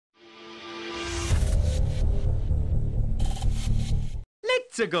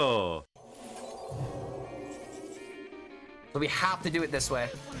Let's go. So we have to do it this way.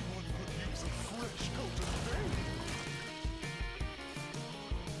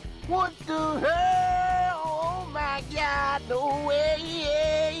 What the hell? Oh my God, no way.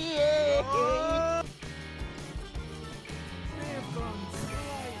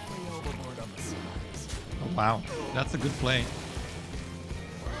 Oh, wow, that's a good play.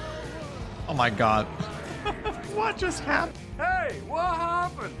 Oh my God. What just happened? Hey, what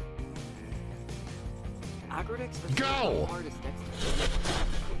happened? Go!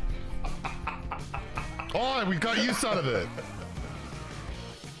 Oh, we got use out of it.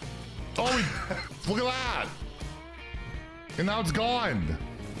 Oh, look at that. And now it's gone.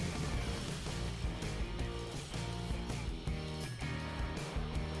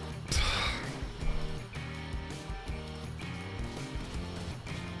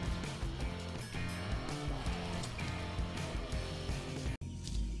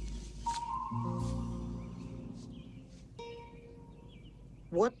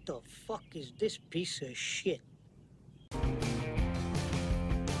 What the fuck is this piece of shit?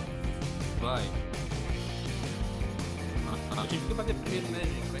 Vai. A gente vai fazer primeiro, né,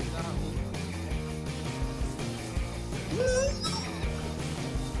 gente? Vai dar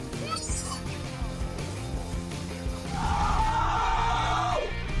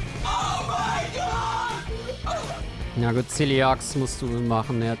Ja gut, Celiax musst du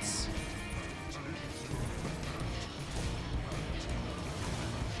machen jetzt.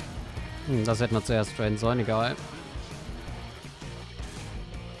 Das hätten wir zuerst traden sollen, egal.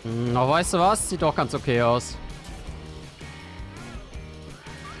 Aber weißt du was? Sieht doch ganz okay aus.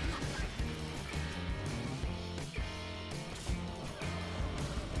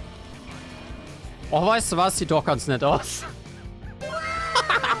 Oh, weißt du was? Sieht doch ganz nett aus.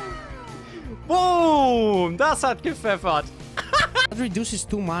 Boom! Das hat gepfeffert. It reduces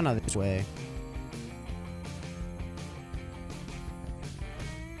 2 mana this way.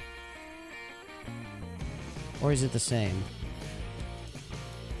 Or is it the same?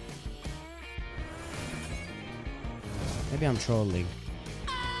 Maybe I'm trolling.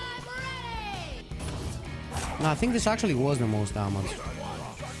 No, I think this actually was the most damage.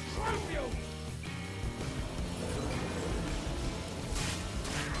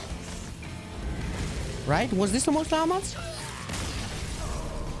 Right? Was this the most damage?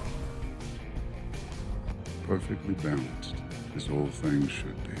 Perfectly balanced, as all things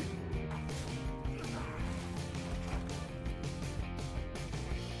should be.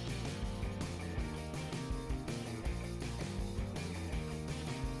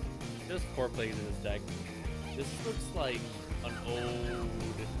 Just 4 plays in this deck. This looks like an old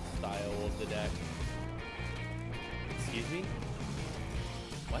style of the deck. Excuse me?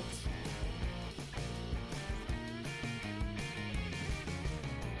 What?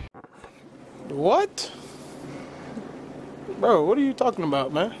 What? Bro, what are you talking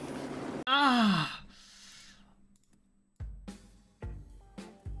about, man? Ah.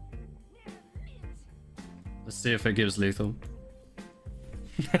 Let's see if it gives lethal.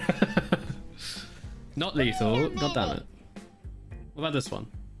 Not lethal, god damn it. What about this one?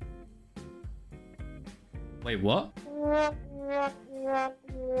 Wait, what?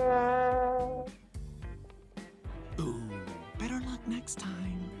 Ooh, better luck next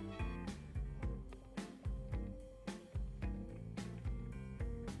time.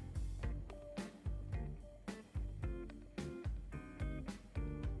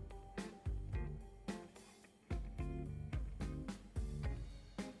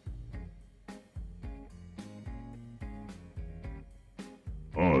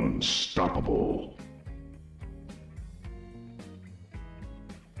 Unstoppable.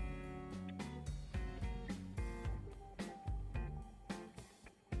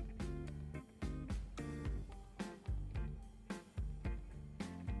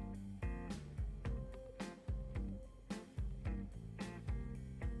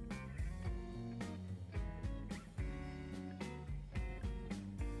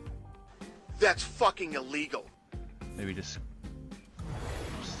 That's fucking illegal. Maybe just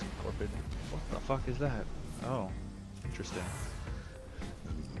Scorpion. What the fuck is that? Oh, interesting.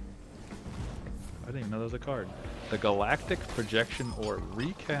 I didn't even know there was a card. The Galactic Projection or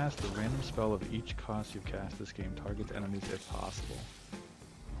recast the random spell of each cost you cast this game. Targets enemies if possible.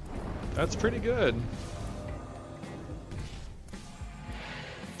 That's pretty good.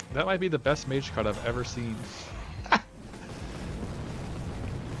 That might be the best mage card I've ever seen.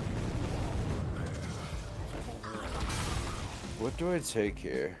 What do I take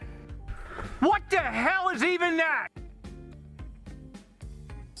here? What the hell is even that?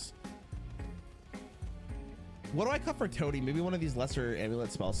 What do I cut for Toady? Maybe one of these lesser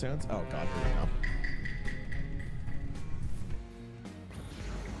amulet spell stones? Oh god, here we go.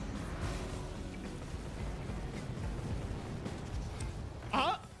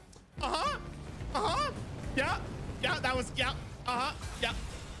 Yeah, that was, yeah, yeah.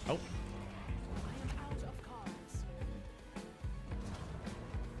 Oh.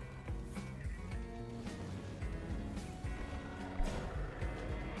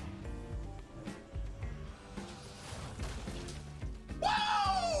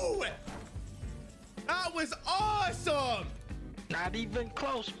 Whoa! That was awesome! Not even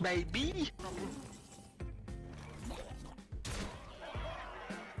close, baby.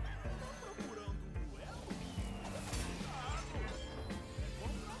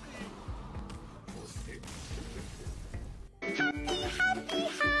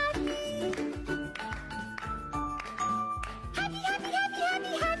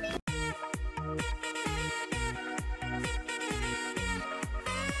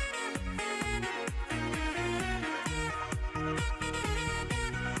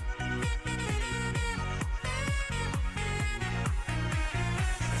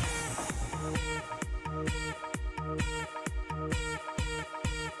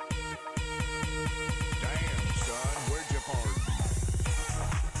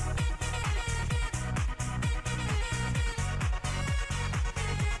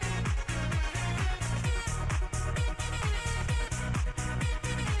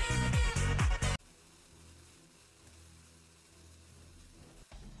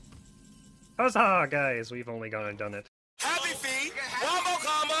 Huzzah, guys! We've only gone and done it. Happy feet. One more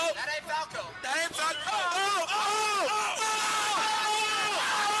combo. That ain't Falco. That ain't Falco. Oh, oh, oh, oh,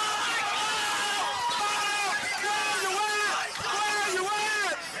 Where you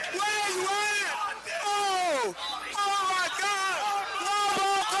at? Where you at? Oh, oh my God. One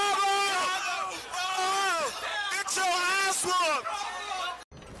more combo. Oh, get your ass whooped.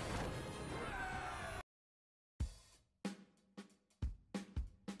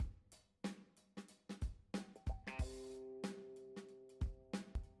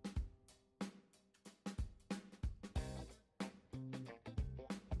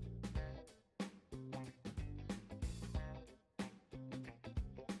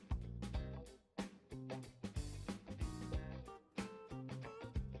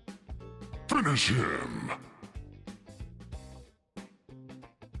 Finish him!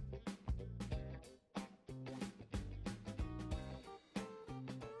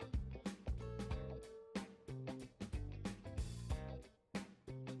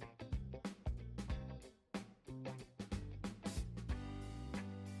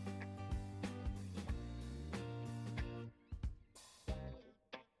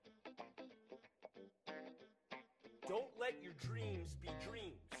 Don't let your dreams be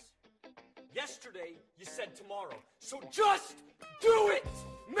dreams. Yesterday, you said tomorrow. So just do it!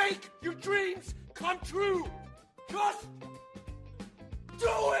 Make your dreams come true! Just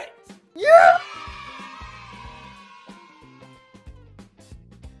do it! Yeah!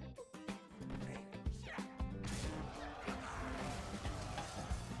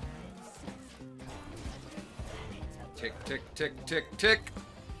 Tick, tick, tick, tick, tick.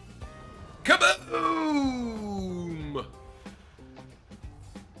 Kaboom!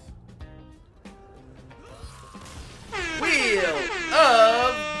 Wheel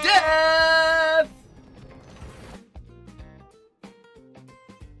of Death!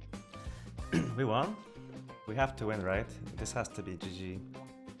 We won? We have to win, right? This has to be GG.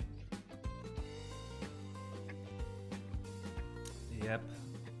 Yep.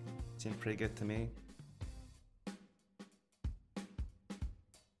 Seemed pretty good to me.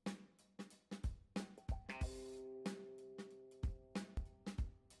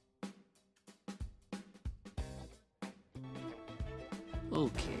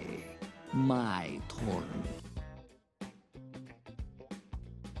 Okay, my turn.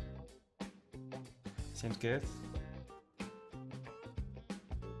 Seems good.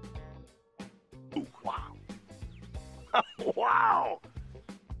 Wow. Wow.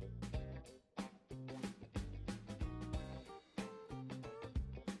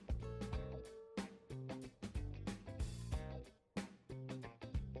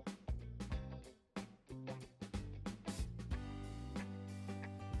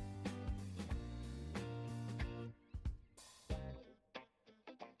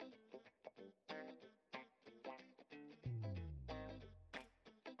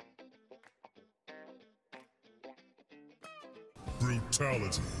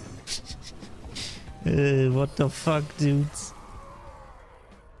 Brutality. What the fuck, dudes?